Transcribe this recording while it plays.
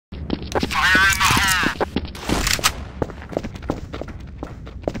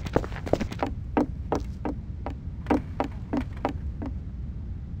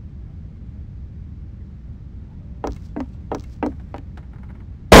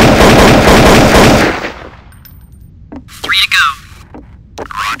3 to go.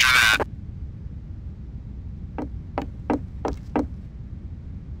 Roger that.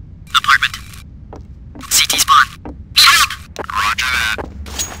 Apartment. CT spawn. Help! Roger that.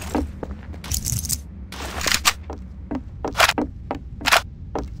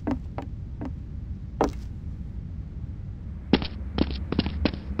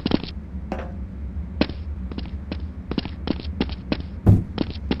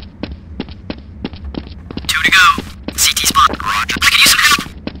 CT spawn. Roger. I can use some help.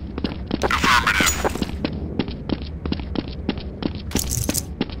 Affirmative.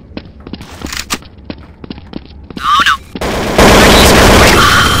 Oh no.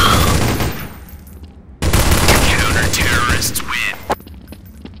 Counter-terrorists win.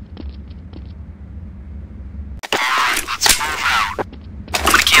 Alright, let's move out. I'm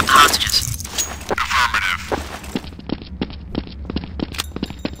gonna camp the hostages. Affirmative.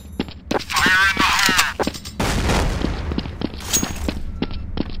 Fire in the hole!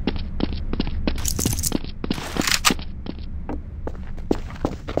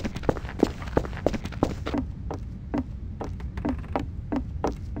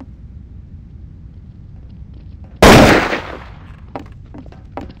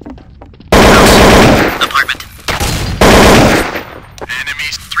 Apartment.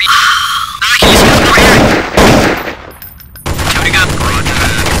 Enemies 3. I can use some help over here. Shooting up. Roger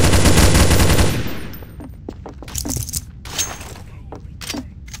that.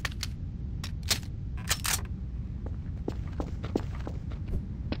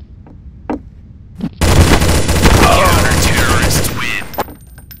 Counter-terrorists win.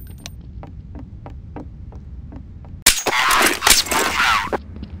 Alright, let's move out.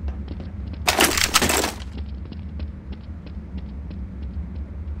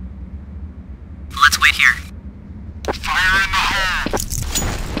 Let's wait here. Fire in the hole!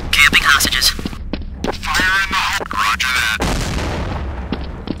 Camping hostages. Fire in the hole! Roger that.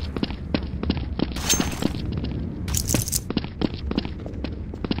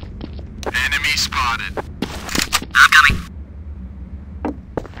 Enemy spotted. I'm coming.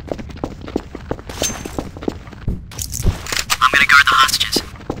 I'm gonna guard the hostages.